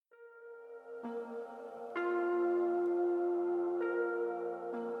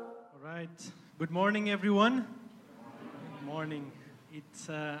right. Good morning, everyone. Good morning.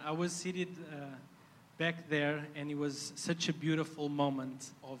 I was seated back there, and it was such a beautiful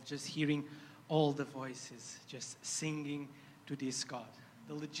moment of just hearing all the voices, just singing to this God.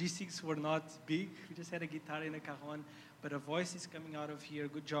 The logistics were not big. We just had a guitar and a cajon, but a voice is coming out of here.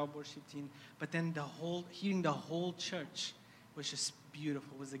 Good job, worship team. But then hearing the whole church was just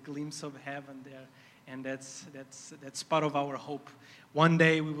beautiful. It was a glimpse of heaven there. And that's part of our hope. One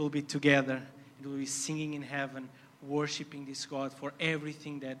day we will be together and we'll be singing in heaven, worshiping this God for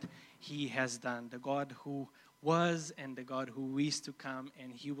everything that He has done. The God who was and the God who is to come,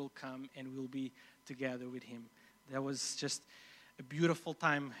 and He will come and we'll be together with Him. That was just a beautiful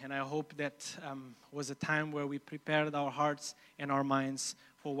time, and I hope that was a time where we prepared our hearts and our minds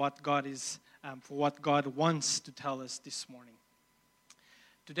for what God wants to tell us this morning.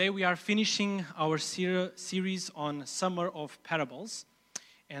 Today we are finishing our series on Summer of Parables.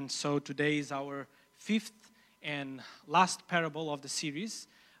 And so today is our fifth and last parable of the series.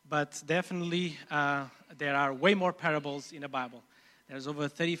 But definitely there are way more parables in the Bible. There's over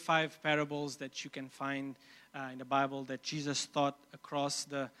 35 parables that you can find in the Bible that Jesus taught across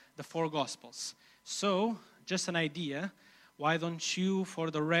the four Gospels. So, just an idea, why don't you, for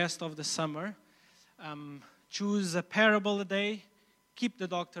the rest of the summer, choose a parable a day, keep the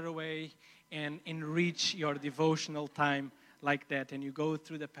doctor away, and enrich your devotional time like that. And you go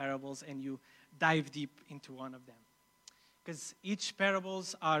through the parables and you dive deep into one of them. Because each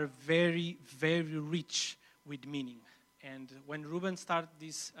parables are very, very rich with meaning. And when Ruben started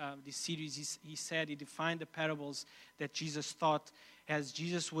this series, he said he defined the parables that Jesus taught as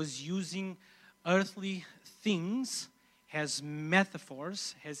Jesus was using earthly things as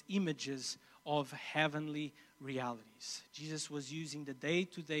metaphors, as images of heavenly realities. Jesus was using the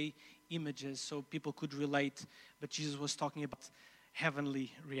day-to-day images so people could relate, but Jesus was talking about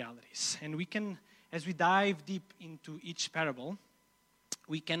heavenly realities. And we can, as we dive deep into each parable,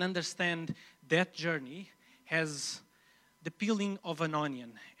 we can understand that journey as the peeling of an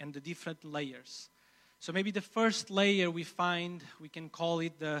onion and the different layers. So maybe the first layer we can call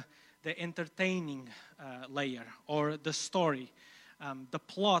it the entertaining layer, or the story. The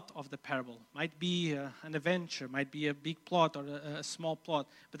plot of the parable might be an adventure, might be a big plot or a small plot,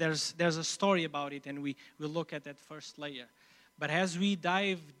 but there's a story about it, and we will look at that first layer. But as we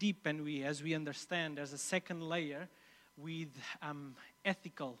dive deep and as we understand, there's a second layer with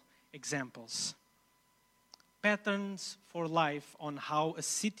ethical examples, patterns for life on how a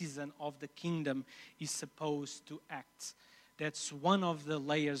citizen of the kingdom is supposed to act. That's one of the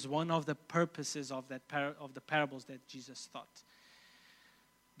layers, one of the purposes of the parables that Jesus taught.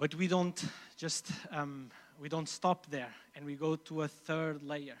 But we don't stop there, and we go to a third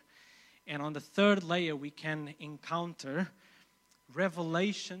layer. And on the third layer, we can encounter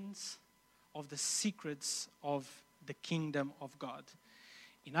revelations of the secrets of the kingdom of God.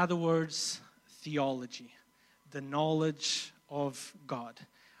 In other words, theology, the knowledge of God.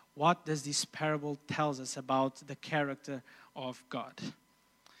 What does this parable tell us about the character of God?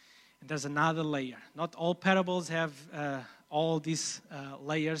 And there's another layer. Not all parables have all these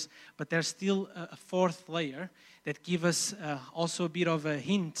layers, but there's still a fourth layer that gives us also a bit of a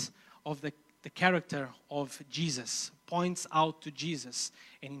hint of the character of Jesus, points out to Jesus.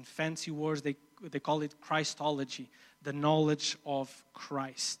 And in fancy words, they call it Christology, the knowledge of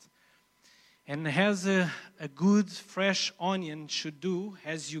Christ. And as a good fresh onion should do,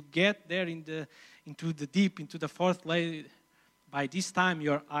 as you get there into the fourth layer, by this time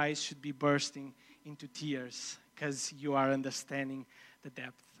your eyes should be bursting into tears because you are understanding the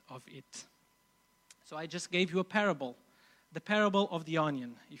depth of it. So I just gave you a parable, the parable of the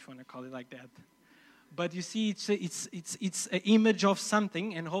onion, if you want to call it like that. But you see, it's an image of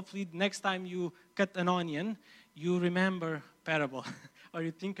something, and hopefully next time you cut an onion, you remember parable or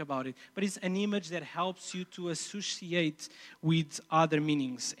you think about it. But it's an image that helps you to associate with other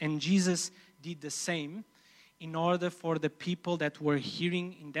meanings. And Jesus did the same in order for the people that were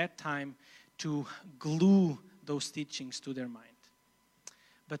hearing in that time to glue those teachings to their mind.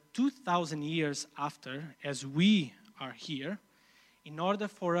 But 2,000 years after, as we are here, in order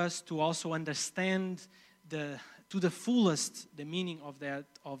for us to also understand to the fullest the meaning of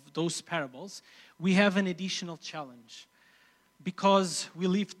those parables, we have an additional challenge. Because we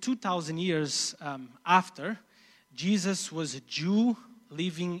live 2,000 years after, Jesus was a Jew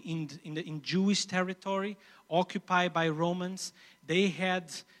living in Jewish territory, occupied by Romans. They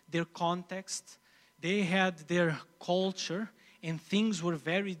had their context, they had their culture, and things were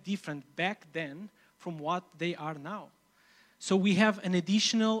very different back then from what they are now. So we have an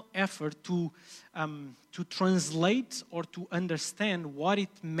additional effort to translate or to understand what it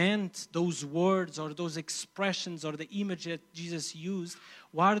meant, those words or those expressions or the image that Jesus used.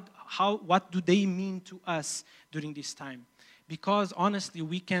 What do they mean to us during this time? Because honestly,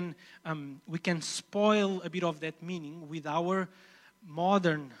 we can spoil a bit of that meaning with our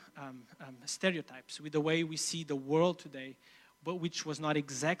modern stereotypes, with the way we see the world today, but which was not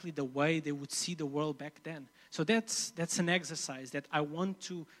exactly the way they would see the world back then. So that's an exercise that I want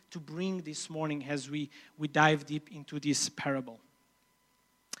to bring this morning as we dive deep into this parable.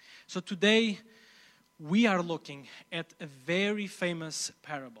 So today, we are looking at a very famous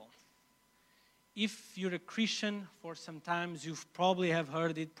parable. If you're a Christian for some time, you probably have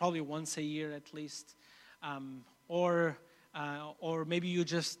heard it, probably once a year at least, or maybe you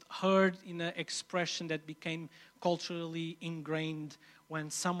just heard in an expression that became culturally ingrained when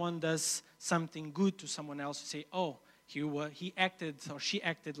someone does something good to someone else. You say, "Oh, he acted or she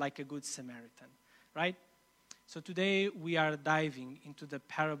acted like a good Samaritan," right? So today we are diving into the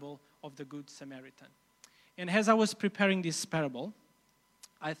parable of the Good Samaritan. And as I was preparing this parable,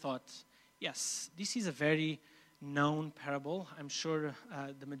 I thought, yes, this is a very known parable. I'm sure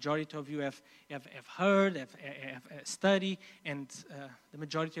the majority of you have heard, have studied, and the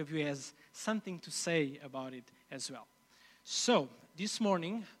majority of you has something to say about it as well. So this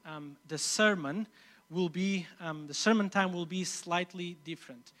morning, the sermon time will be slightly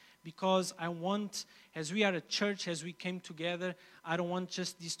different, because I want, as we are a church, as we came together, I don't want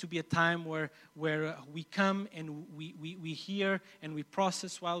just this to be a time where we come and we hear and we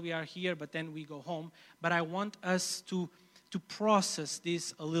process while we are here, but then we go home. But I want us to process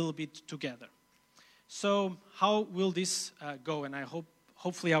this a little bit together. So how will this go? And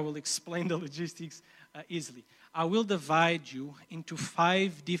hopefully I will explain the logistics easily. I will divide you into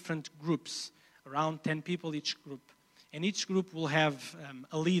 5 different groups, around 10 people each group. And each group will have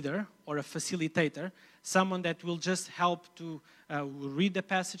a leader or a facilitator, someone that will just help to read the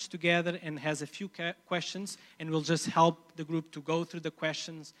passage together and has a few questions, and will just help the group to go through the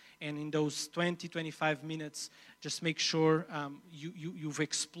questions. And in those 20-25 minutes, just make sure you've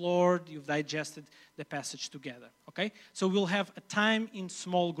explored, you've digested the passage together. Okay? So we'll have a time in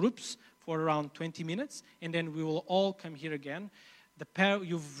small groups for around 20 minutes, and then we will all come here again.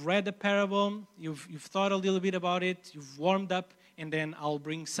 You've read the parable, you've thought a little bit about it, you've warmed up, and then I'll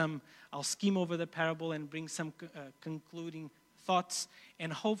skim over the parable and bring some concluding thoughts.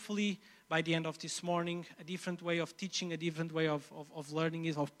 And hopefully, by the end of this morning, a different way of teaching, a different way of learning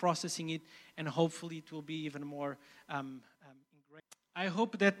it, of processing it, and hopefully it will be even more ingrained. I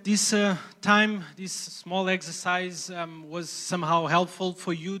hope that this time, this small exercise was somehow helpful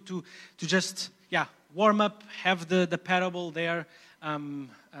for you to just, warm up, have the parable there, and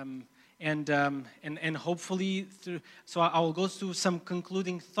hopefully so I will go through some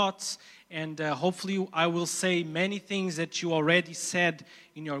concluding thoughts, and hopefully I will say many things that you already said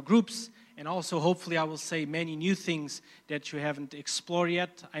in your groups, and also hopefully I will say many new things that you haven't explored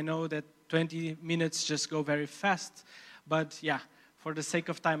yet. I know that 20 minutes just go very fast, but for the sake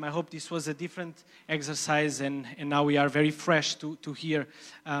of time, I hope this was a different exercise, and now we are very fresh to hear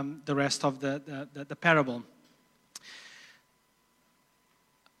the rest of the parable.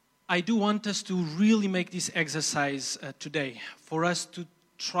 I do want us to really make this exercise today, for us to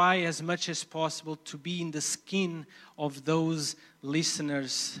try as much as possible to be in the skin of those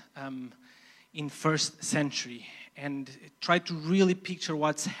listeners in first century, and try to really picture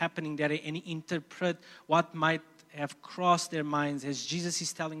what's happening there and interpret what might have crossed their minds as Jesus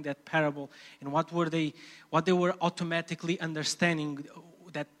is telling that parable, and what they were automatically understanding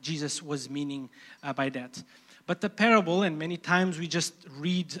that Jesus was meaning by that. But the parable, and many times we just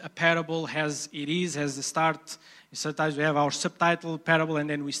read a parable as it is, as the start. Sometimes we have our subtitle parable, and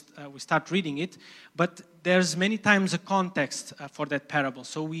then we start reading it. But there's many times a context for that parable.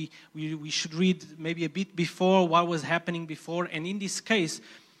 So we should read maybe a bit before what was happening before. And in this case,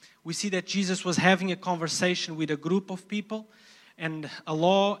 we see that Jesus was having a conversation with a group of people, and a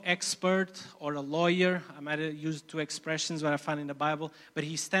law expert or a lawyer. I might have used 2 expressions that I found in the Bible, but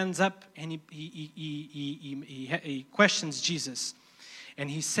he stands up and he questions Jesus. And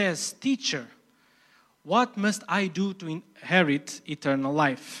he says, "Teacher, what must I do to inherit eternal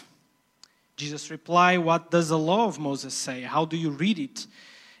life?" Jesus replied, "What does the law of Moses say? How do you read it?"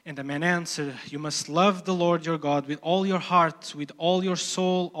 And the man answered, "You must love the Lord your God with all your heart, with all your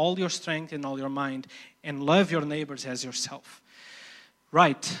soul, all your strength, and all your mind, and love your neighbors as yourself."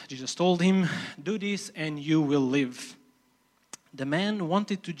 "Right," Jesus told him, "do this and you will live." The man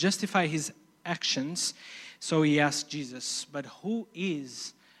wanted to justify his actions, so he asked Jesus, "But who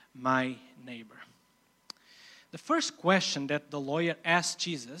is my neighbor?" The first question that the lawyer asked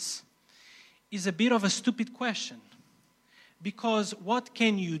Jesus is a bit of a stupid question. Because what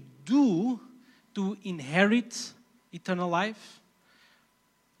can you do to inherit eternal life?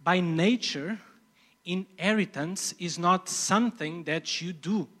 By nature, inheritance is not something that you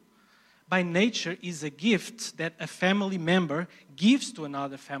do. By nature is a gift that a family member gives to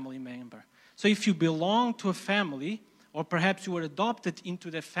another family member. So if you belong to a family, or perhaps you were adopted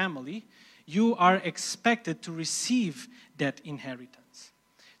into the family, you are expected to receive that inheritance.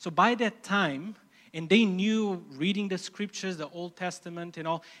 So by that time, and they knew, reading the scriptures, the Old Testament and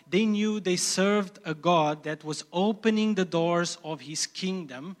all, they knew they served a God that was opening the doors of His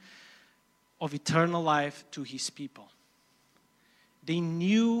kingdom of eternal life to His people. They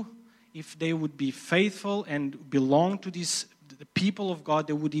knew if they would be faithful and belong to the people of God,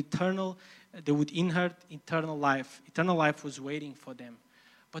 they would inherit eternal life. Eternal life was waiting for them.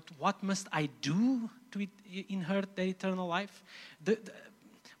 But what must I do to inherit the eternal life?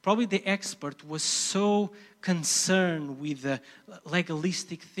 Probably the expert was so concerned with the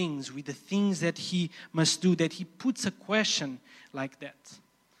legalistic things, with the things that he must do, that he puts a question like that.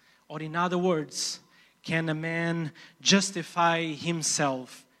 Or in other words, can a man justify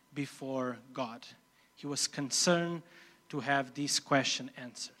himself before God? He was concerned to have this question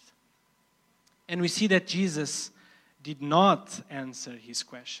answered. And we see that Jesus did not answer his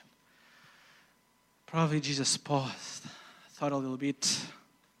question. Probably Jesus paused, thought a little bit,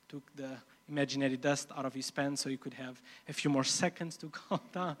 took the imaginary dust out of his pen so he could have a few more seconds to calm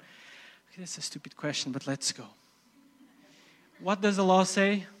down. Okay, that's a stupid question, but let's go. What does the law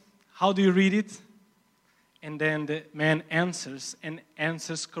say? How do you read it? And then the man answers, and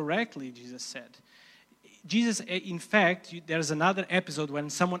answers correctly, Jesus said. Jesus, in fact, there's another episode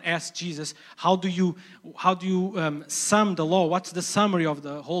when someone asked Jesus, how do you sum the law? What's the summary of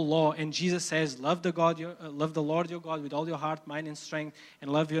the whole law? And Jesus says, love the Lord your God with all your heart, mind, and strength,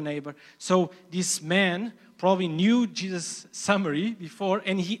 and love your neighbor. So this man probably knew Jesus' summary before,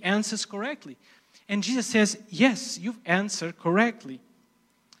 and he answers correctly. And Jesus says, yes, you've answered correctly.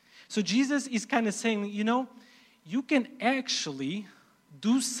 So Jesus is kind of saying, you can actually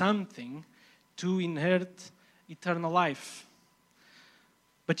do something to inherit eternal life.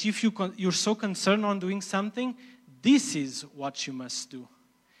 But if you're so concerned on doing something, this is what you must do.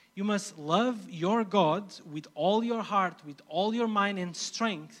 You must love your God with all your heart, with all your mind and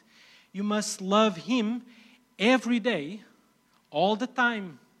strength. You must love Him every day, all the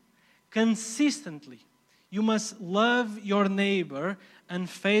time, consistently. You must love your neighbor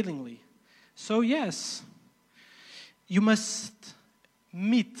unfailingly. So yes, you must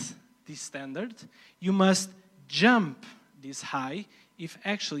meet this standard. You must jump this high if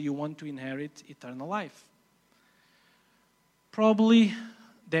actually you want to inherit eternal life. Probably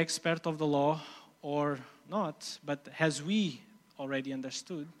the expert of the law, or not, but as we already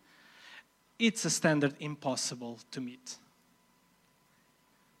understood, it's a standard impossible to meet.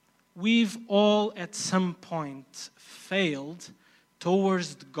 We've all at some point failed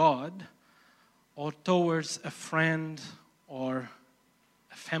towards God or towards a friend or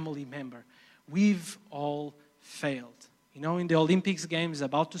a family member. We've all failed. In the Olympics games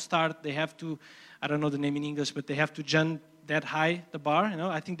about to start, they have to, I don't know the name in English, but they have to jump that high, the bar.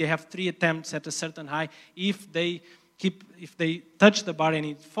 I think they have 3 attempts at a certain height. If they touch the bar and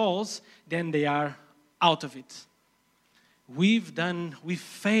it falls, then they are out of it. We've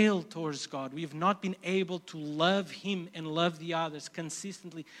failed towards God. We've not been able to love Him and love the others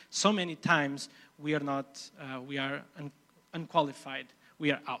consistently. So many times we are unqualified.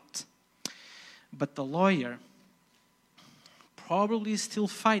 We are out. But the lawyer probably is still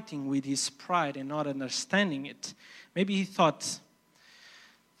fighting with his pride and not understanding it. Maybe he thought,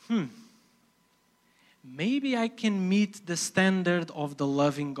 maybe I can meet the standard of the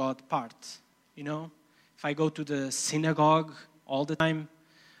loving God part. If I go to the synagogue all the time,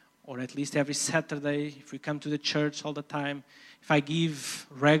 or at least every Saturday, if we come to the church all the time, if I give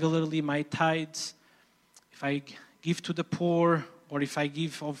regularly my tithes, if I give to the poor, or if I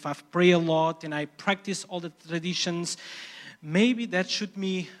pray a lot and I practice all the traditions, maybe that should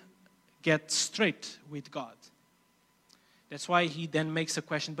me get straight with God. That's why he then makes a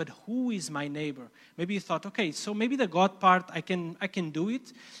question, but who is my neighbor? Maybe he thought, okay, so maybe the God part, I can do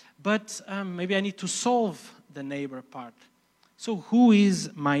it, but maybe I need to solve the neighbor part. So who is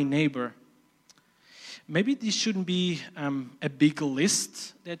my neighbor? Maybe this shouldn't be a big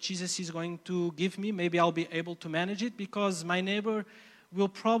list that Jesus is going to give me. Maybe I'll be able to manage it because my neighbor will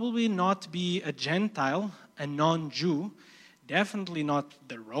probably not be a Gentile, a non-Jew, definitely not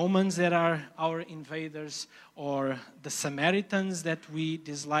the Romans that are our invaders or the Samaritans that we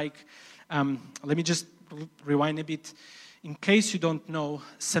dislike. Let me just rewind a bit. In case you don't know,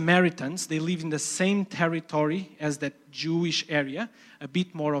 Samaritans, they live in the same territory as that Jewish area, a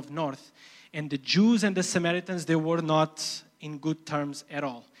bit more of north. And the Jews and the Samaritans, they were not in good terms at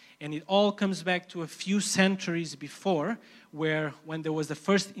all. And it all comes back to a few centuries before, where when there was the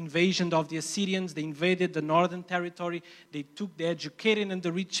first invasion of the Assyrians, they invaded the northern territory. They took the educated and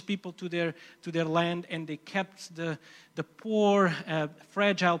the rich people to their land, and they kept the poor,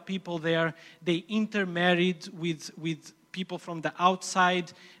 fragile people there. They intermarried with people from the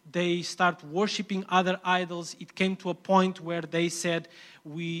outside. They start worshiping other idols. It came to a point where they said,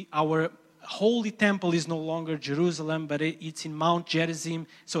 our holy temple is no longer Jerusalem, but it's in Mount Gerizim,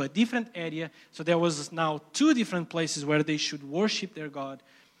 so a different area. So there was now two different places where they should worship their God.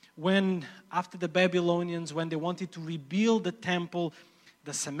 When, after the Babylonians, when they wanted to rebuild the temple,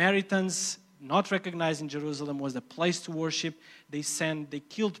 the Samaritans, not recognizing Jerusalem was the place to worship, they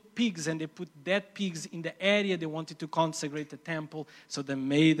killed pigs and they put dead pigs in the area they wanted to consecrate the temple, so they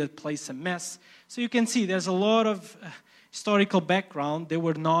made the place a mess. So you can see there's a lot of historical background. They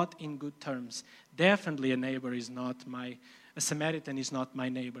were not in good terms. Definitely a Samaritan is not my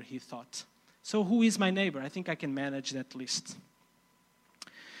neighbor, he thought. So who is my neighbor? I think I can manage that list.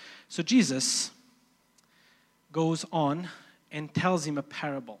 So Jesus goes on and tells him a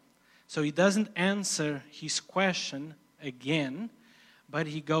parable. So he doesn't answer his question again, but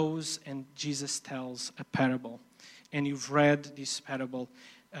he goes and Jesus tells a parable. And you've read this parable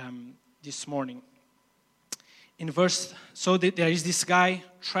this morning. There is this guy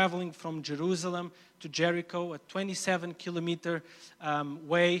traveling from Jerusalem to Jericho, a 27-kilometer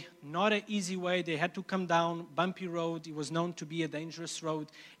way, not an easy way. They had to come down, bumpy road. It was known to be a dangerous road,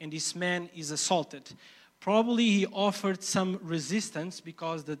 and this man is assaulted. Probably he offered some resistance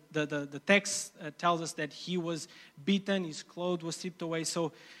because the text tells us that he was beaten, his clothes were stripped away.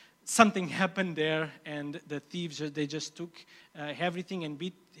 So something happened there, and the thieves, they just took everything and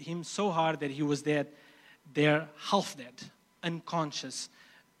beat him so hard that he was dead. They're half dead, unconscious,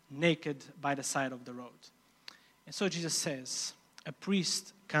 naked by the side of the road. And so Jesus says, a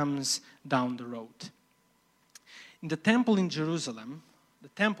priest comes down the road. In the temple in Jerusalem, the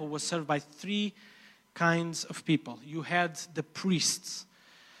temple was served by three kinds of people. You had the priests,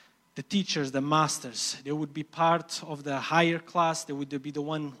 the teachers, the masters. They would be part of the higher class. They would be the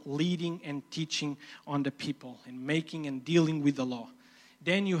one leading and teaching on the people and making and dealing with the law.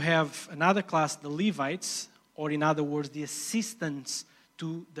 Then you have another class, the Levites, or in other words, the assistants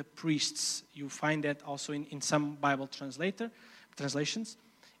to the priests. You find that also in some Bible translations.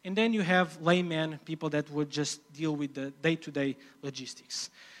 And then you have laymen, people that would just deal with the day-to-day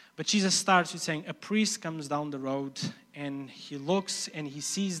logistics. But Jesus starts with saying, a priest comes down the road, and he looks and he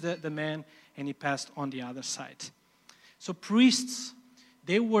sees the man, and he passed on the other side. So priests,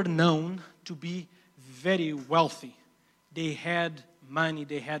 they were known to be very wealthy. They had money,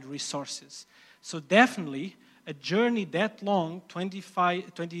 they had resources. So definitely, a journey that long,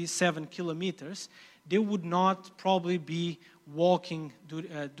 27 kilometers, they would not probably be walking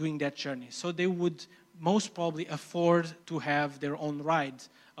doing that journey. So they would most probably afford to have their own ride,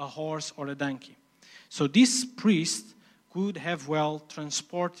 a horse or a donkey. So this priest could have well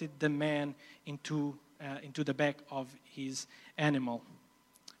transported the man into the back of his animal,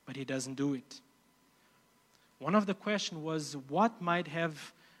 but he doesn't do it. One of the questions was, what might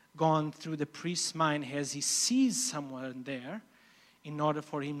have gone through the priest's mind as he sees someone there in order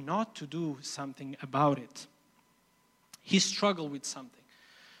for him not to do something about it? He struggled with something.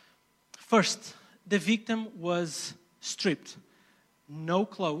 First, the victim was stripped, no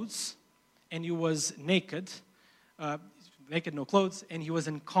clothes, and he was naked, no clothes, and he was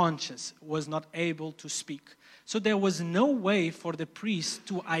unconscious, was not able to speak. So there was no way for the priest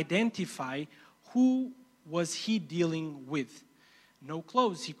to identify who was he dealing with. No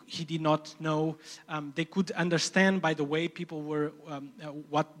clothes. He did not know. They could understand by the way people were,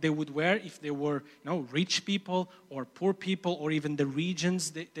 what they would wear, if they were rich people or poor people, or even the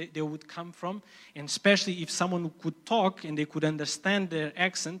regions they would come from. And especially if someone could talk and they could understand their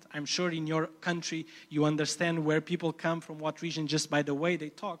accent. I'm sure in your country you understand where people come from, what region, just by the way they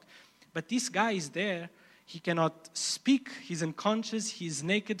talk. But this guy is there. He cannot speak. He's unconscious. He's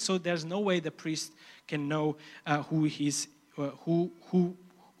naked. So there's no way the priest can know who is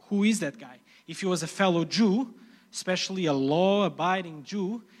that guy. If he was a fellow Jew, especially a law-abiding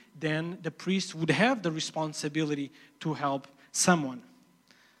Jew, then the priest would have the responsibility to help someone.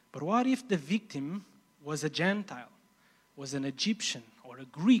 But what if the victim was a Gentile, was an Egyptian, or a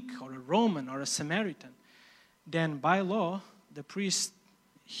Greek, or a Roman, or a Samaritan? Then by law, the priest,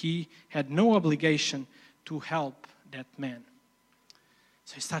 he had no obligation to help that man.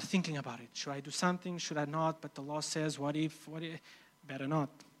 So he started thinking about it. Should I do something? Should I not? But the law says, what if? Better not.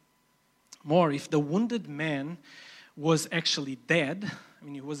 More, if the wounded man was actually dead, I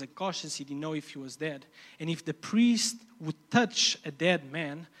mean, he was cautious, he didn't know if he was dead. And if the priest would touch a dead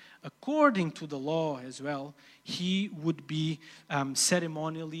man, according to the law as well, he would be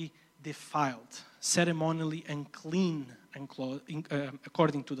ceremonially defiled, ceremonially unclean,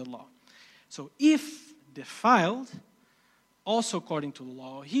 according to the law. So if defiled, also according to the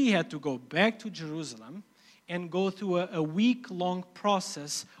law, he had to go back to Jerusalem and go through a week-long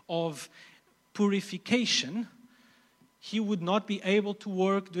process of purification. He would not be able to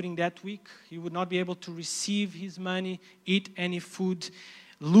work during that week. He would not be able to receive his money, eat any food,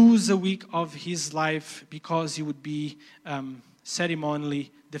 lose a week of his life because he would be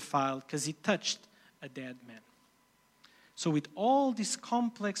ceremonially defiled because he touched a dead man. So with all this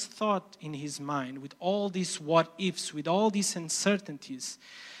complex thought in his mind, with all these what-ifs, with all these uncertainties,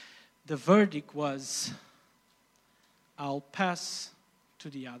 the verdict was, I'll pass to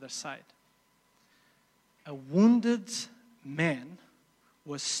the other side. A wounded man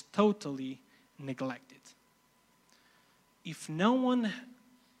was totally neglected. If no one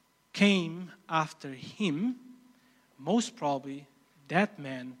came after him, most probably that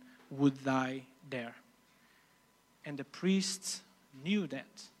man would die there. And the priest knew that.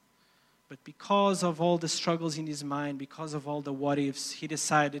 But because of all the struggles in his mind, because of all the what-ifs, he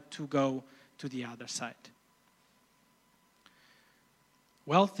decided to go to the other side.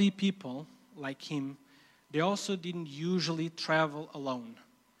 Wealthy people like him, they also didn't usually travel alone.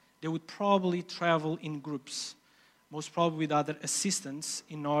 They would probably travel in groups, most probably with other assistants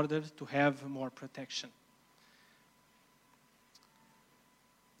in order to have more protection.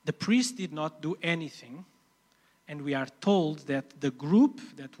 The priest did not do anything, and we are told that the group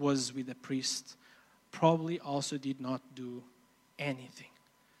that was with the priest probably also did not do anything.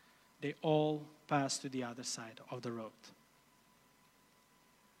 They all passed to the other side of the road.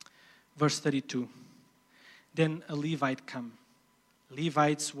 Verse 32. Then a Levite come.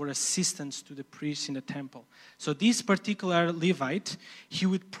 Levites were assistants to the priests in the temple. So this particular Levite, he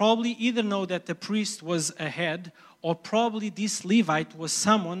would probably either know that the priest was ahead, or probably this Levite was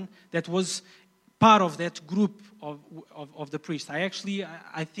someone that was part of that group of the priest. I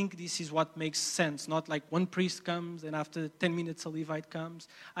think this is what makes sense. Not like one priest comes and after 10 minutes a Levite comes.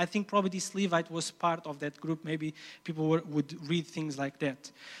 I think probably this Levite was part of that group. Maybe people would read things like that.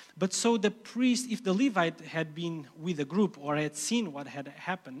 But so the priest, if the Levite had been with the group or had seen what had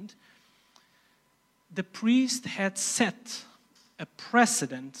happened, the priest had set a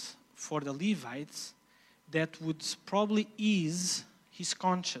precedent for the Levites that would probably ease his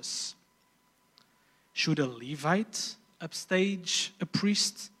conscience. Should a Levite upstage a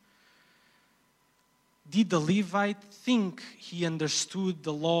priest? Did the Levite think he understood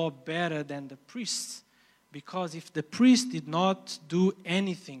the law better than the priest? Because if the priest did not do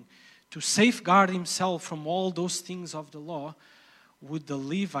anything to safeguard himself from all those things of the law, would the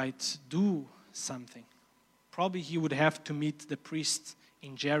Levite do something? Probably he would have to meet the priest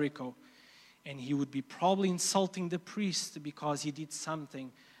in Jericho, and he would be probably insulting the priest because he did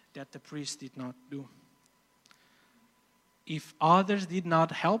something that the priest did not do. If others did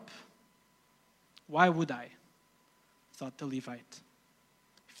not help, why would I? Thought the Levite.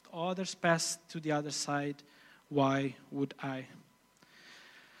 If others passed to the other side, why would I?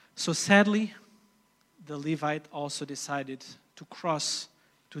 So sadly, the Levite also decided to cross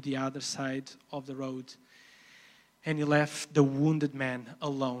to the other side of the road, and he left the wounded man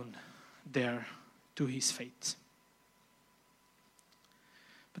alone there to his fate.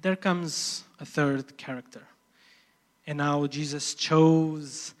 But there comes a third character. And now Jesus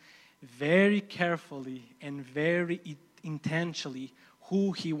chose very carefully and very intentionally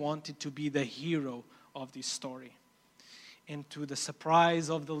who he wanted to be the hero of this story. And to the surprise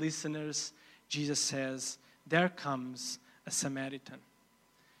of the listeners, Jesus says, there comes a Samaritan.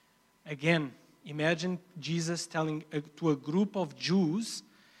 Again, imagine Jesus telling to a group of Jews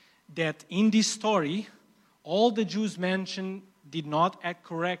that in this story, all the Jews mentioned did not act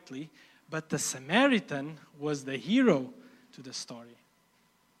correctly, but the Samaritan was the hero to the story.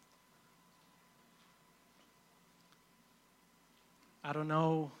 I don't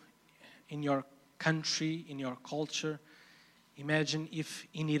know, in your country, in your culture, imagine if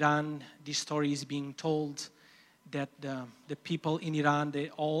in Iran this story is being told that the people in Iran, they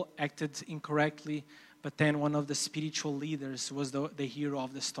all acted incorrectly, but then one of the spiritual leaders was the hero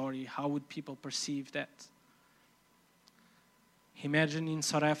of the story. How would people perceive that? Imagine in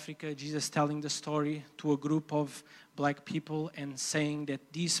South Africa, Jesus telling the story to a group of black people and saying that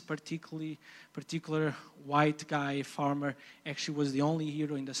this particular white guy, farmer, actually was the only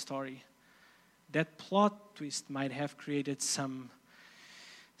hero in the story. That plot twist might have created some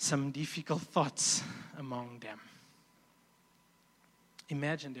difficult thoughts among them.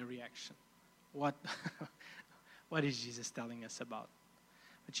 Imagine their reaction. What is Jesus telling us about?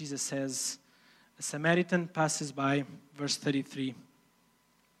 But Jesus says, a Samaritan passes by, verse 33.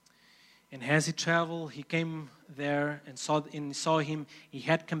 And as he traveled, he came there and saw him. He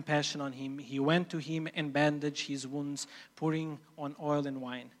had compassion on him. He went to him and bandaged his wounds, pouring on oil and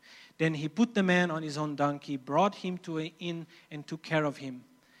wine. Then he put the man on his own donkey, brought him to an inn, and took care of him.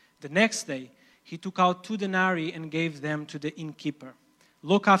 The next day, he took out 2 denarii and gave them to the innkeeper.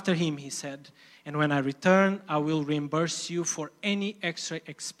 Look after him, he said, and when I return, I will reimburse you for any extra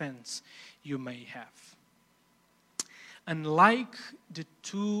expense you may have. Unlike the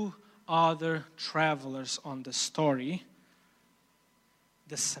 2 other travelers on the story,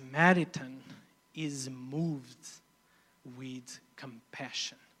 the Samaritan is moved with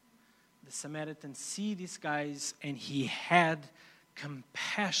compassion. The Samaritan see these guys and he had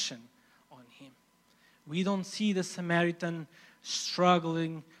compassion on him. We don't see the Samaritan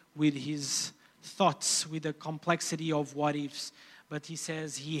struggling with his thoughts, with the complexity of what ifs, but he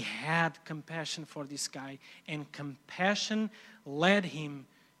says he had compassion for this guy, and compassion led him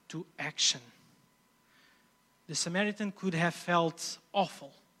to action. The Samaritan could have felt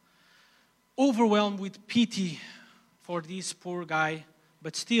awful, overwhelmed with pity for this poor guy,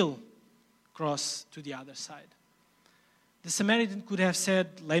 but still cross to the other side. The Samaritan could have said,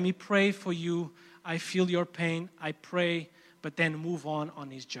 let me pray for you, I feel your pain, I pray, but then move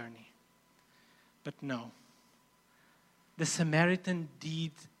on his journey. But no. The Samaritan did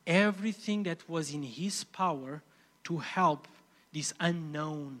everything that was in his power to help this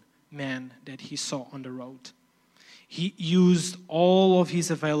unknown man that he saw on the road. He used all of his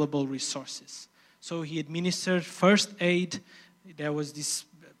available resources. So he administered first aid. There was this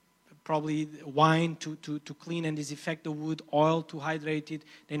probably wine to clean and disinfect the wood, oil to hydrate it.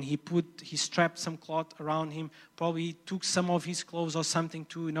 Then he strapped some cloth around him. Probably took some of his clothes or something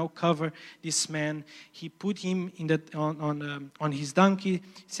to cover this man. He put him on his donkey. It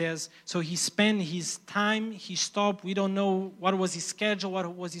says so. He spent his time. He stopped. We don't know what was his schedule,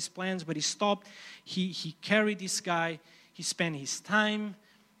 what was his plans, but he stopped. He carried this guy. He spent his time,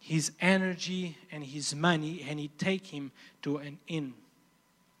 his energy, and his money, and he take him to an inn.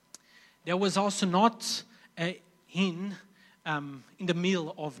 There was also not an inn in the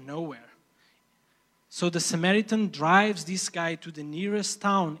middle of nowhere. So the Samaritan drives this guy to the nearest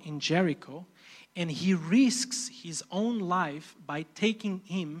town in Jericho, and he risks his own life by taking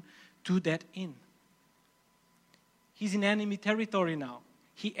him to that inn. He's in enemy territory now.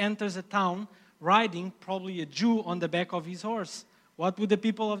 He enters a town riding probably a Jew on the back of his horse. What would the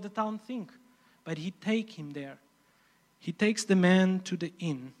people of the town think? But he takes him there. He takes the man to the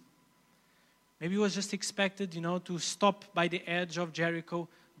inn. Maybe it was just expected, to stop by the edge of Jericho,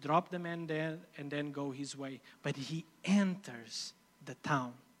 drop the man there, and then go his way. But he enters the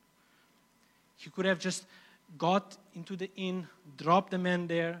town. He could have just got into the inn, dropped the man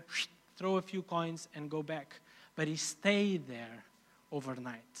there, throw a few coins, and go back. But he stayed there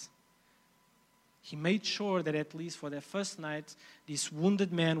overnight. He made sure that at least for the first night, this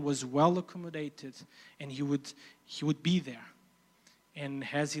wounded man was well accommodated, and he would be there. And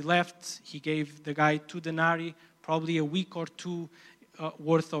as he left, he gave the guy 2 denarii, probably a week or 2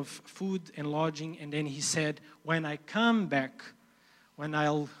 worth of food and lodging. And then he said, when I'll come back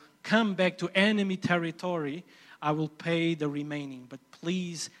to enemy territory, I will pay the remaining. But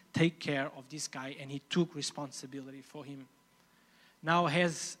please take care of this guy. And he took responsibility for him. Now,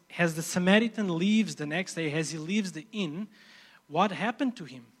 as the Samaritan leaves the next day, as he leaves the inn, what happened to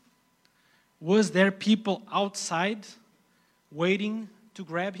him? Was there people outside waiting to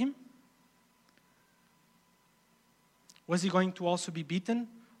grab him? Was he going to also be beaten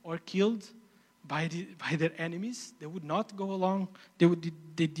or killed by their enemies? They would not go along. They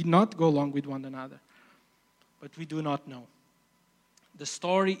did not go along with one another. But we do not know. The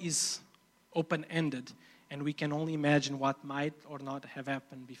story is open-ended, and we can only imagine what might or not have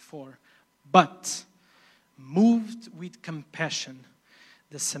happened before. But moved with compassion,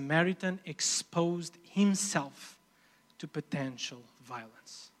 the Samaritan exposed himself to potential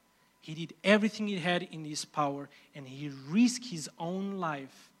violence. He did everything he had in his power, and he risked his own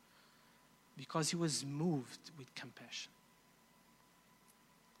life because he was moved with compassion.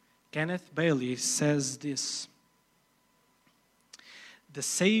 Kenneth Bailey says this: the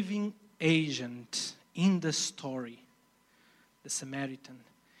saving agent in the story the Samaritan.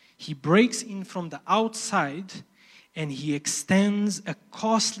 He breaks in from the outside and he extends a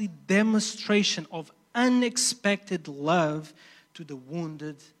costly demonstration of unexpected love to the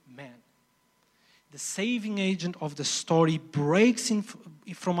wounded man. The saving agent of the story breaks in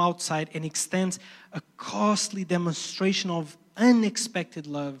from outside and extends a costly demonstration of unexpected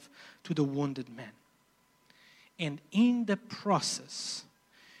love to the wounded man. And in the process,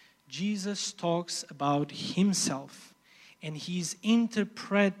 Jesus talks about himself, and he's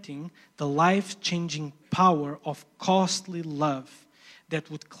interpreting the life-changing power of costly love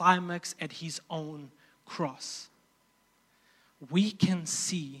that would climax at his own cross. We can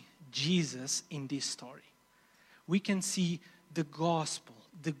see Jesus in this story. We can see the gospel,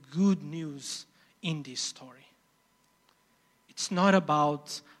 the good news in this story. It's not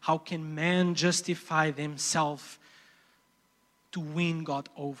about how can man justify themselves to win God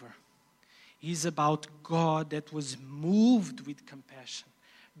over. It's about God that was moved with compassion.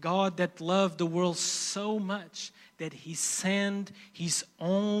 God that loved the world so much that he sent his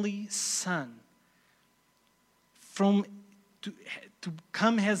only son to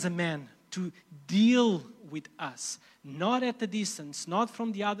come as a man, to deal with us, not at a distance, not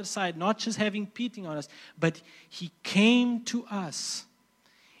from the other side, not just having pity on us, but he came to us,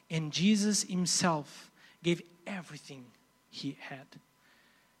 and Jesus himself gave everything he had.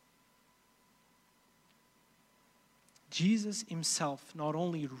 Jesus himself not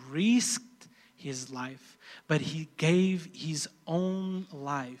only risked his life, but he gave his own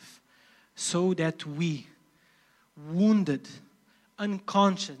life so that we, wounded,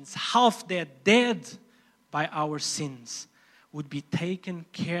 unconscious, half dead by our sins, would be taken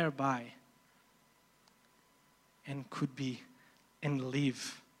care by and could be and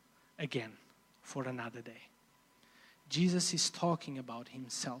live again for another day. Jesus is talking about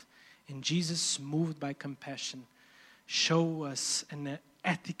himself, and Jesus, moved by compassion, show us an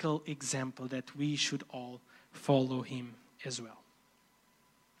ethical example that we should all follow him as well.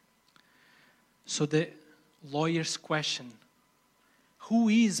 So the lawyer's question, who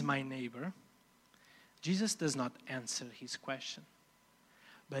is my neighbor? Jesus does not answer his question,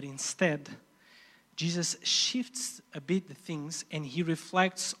 but instead, Jesus shifts a bit the things and he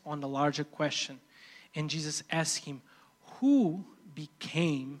reflects on the larger question. And Jesus asks him, who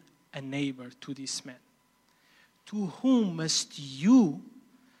became a neighbor to this man? To whom must you,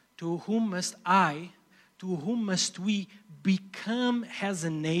 to whom must I, to whom must we become as a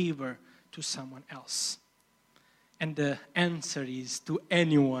neighbor to someone else? And the answer is to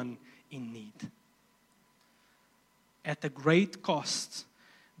anyone in need. At a great cost,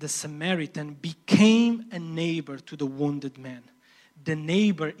 the Samaritan became a neighbor to the wounded man. The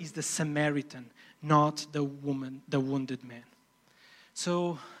neighbor is the Samaritan, not the woman, the wounded man.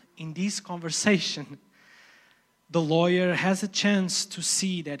 So in this conversation, the lawyer has a chance to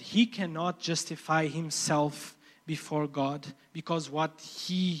see that he cannot justify himself before God because what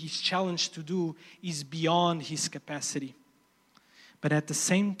he is challenged to do is beyond his capacity. But at the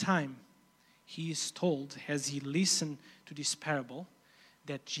same time, he is told, as he listened to this parable,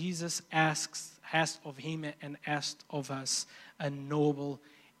 that Jesus asked of him and asked of us a noble,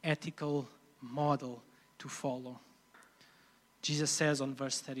 ethical model to follow. Jesus says on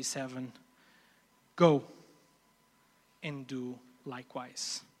verse 37, go and do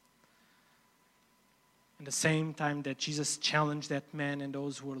likewise. At the same time that Jesus challenged that man and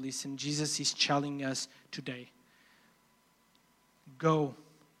those who were listening, Jesus is challenging us today. Go,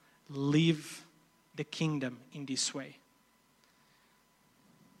 live the kingdom in this way.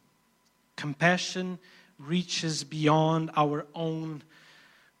 Compassion reaches beyond our own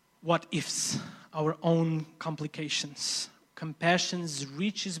what ifs, our own complications. Compassion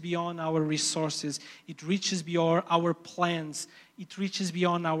reaches beyond our resources. It reaches beyond our plans. It reaches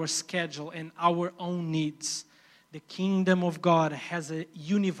beyond our schedule and our own needs. The kingdom of God has a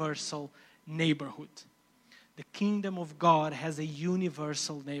universal neighborhood. The kingdom of God has a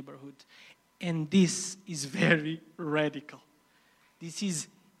universal neighborhood. And this is very radical. This is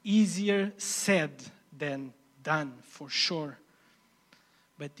easier said than done, for sure.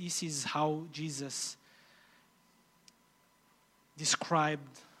 But this is how Jesus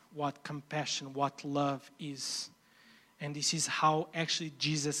described what compassion, what love is. And this is how actually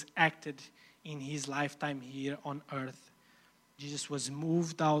Jesus acted in his lifetime here on earth. Jesus was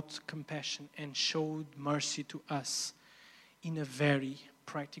moved out compassion and showed mercy to us in a very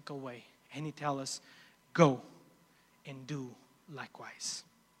practical way. And he tells us, go and do likewise.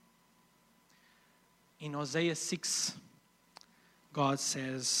 In Hosea 6, God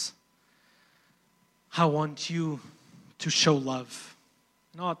says, I want you to show love,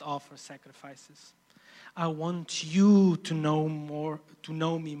 not offer sacrifices. I want you to know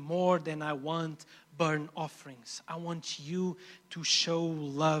me more than I want burnt offerings. I want you to show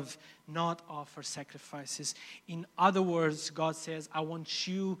love, not offer sacrifices. In other words, God says, I want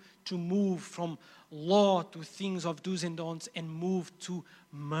you to move from law to things of do's and don'ts and move to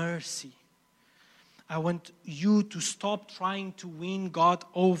mercy. I want you to stop trying to win God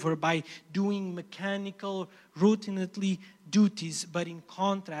over by doing mechanical, routinely duties, but in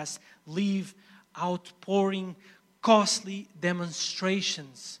contrast, live outpouring costly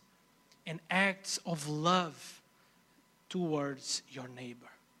demonstrations and acts of love towards your neighbor.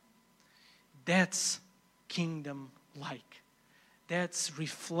 That's kingdom-like. That's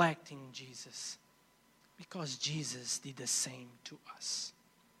reflecting Jesus, because Jesus did the same to us.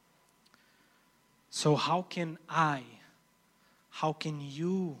 So how can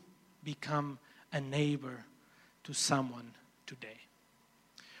you become a neighbor to someone today?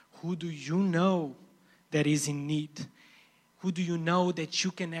 Who do you know that is in need? Who do you know that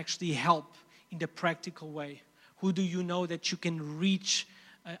you can actually help in the practical way? Who do you know that you can reach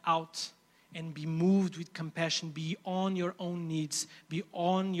out and be moved with compassion beyond your own needs,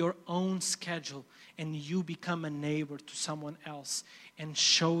 beyond your own schedule, and you become a neighbor to someone else and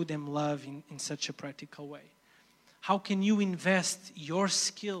show them love in such a practical way? How can you invest your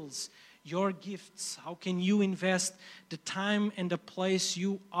skills, your gifts? How can you invest the time and the place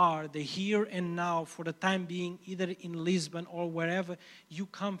you are, the here and now, for the time being, either in Lisbon or wherever you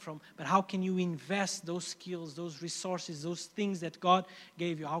come from? But how can you invest those skills, those resources, those things that God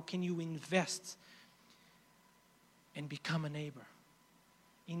gave you? How can you invest and become a neighbor?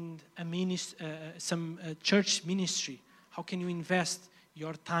 In some church ministry, how can you invest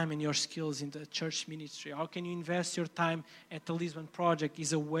your time and your skills in the church ministry? How can you invest your time at the Lisbon Project?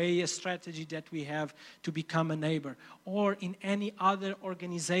 Is a strategy that we have to become a neighbor. Or in any other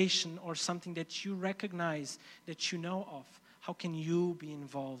organization or something that you recognize, that you know of. How can you be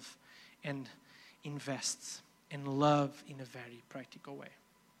involved and invest and love in a very practical way?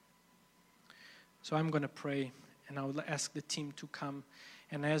 So I'm going to pray, and I will ask the team to come.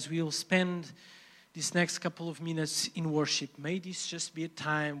 And as we'll spend this next couple of minutes in worship, may this just be a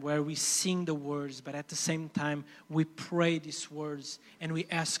time where we sing the words, but at the same time we pray these words and we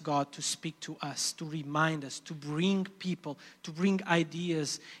ask God to speak to us, to remind us, to bring people, to bring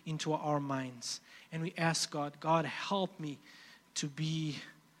ideas into our minds. And we ask God, God, help me to be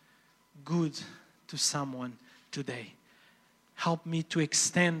good to someone today. Help me to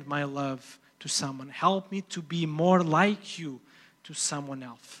extend my love to someone. Help me to be more like you to someone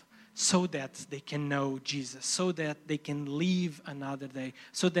else, so that they can know Jesus, so that they can live another day,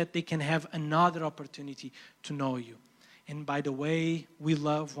 so that they can have another opportunity to know you. And by the way we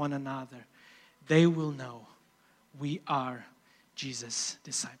love one another, they will know we are Jesus'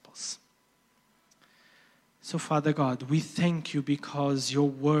 disciples. So Father God, we thank you because your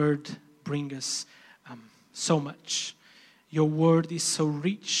word brings us so much. Your word is so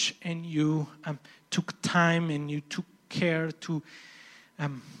rich, and you took time and you took care to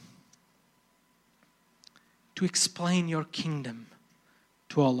explain your kingdom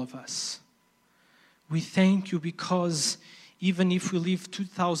to all of us. We thank you because even if we live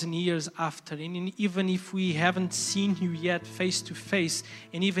 2,000 years after, and even if we haven't seen you yet face to face,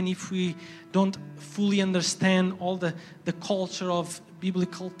 and even if we don't fully understand all the culture of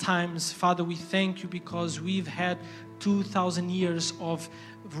biblical times, Father, we thank you because we've had 2,000 years of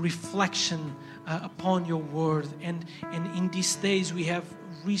reflection upon your word, and in these days we have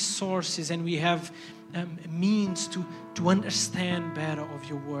resources and we have means to understand better of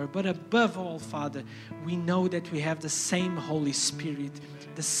your word. But above all, Father, we know that we have the same Holy Spirit,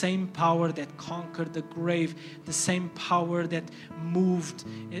 the same power that conquered the grave, the same power that moved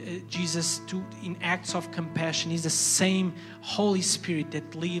Jesus in acts of compassion is the same Holy Spirit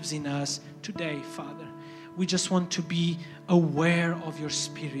that lives in us today, Father. We just want to be aware of your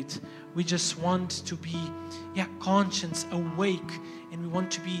Spirit. We just want to be conscious, awake, and we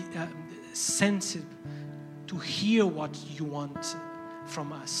want to be sensitive to hear what you want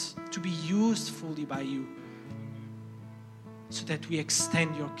from us, to be used fully by you, so that we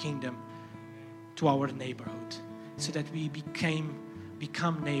extend your kingdom to our neighborhood, so that we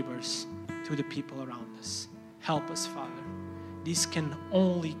become neighbors to the people around us. Help us, Father. This can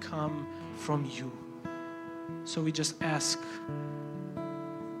only come from you. So we just ask,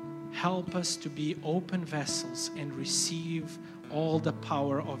 help us to be open vessels and receive all the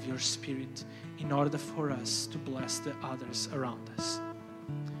power of your Spirit in order for us to bless the others around us.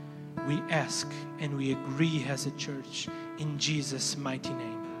 We ask and we agree as a church in Jesus' mighty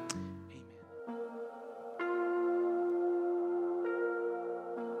name.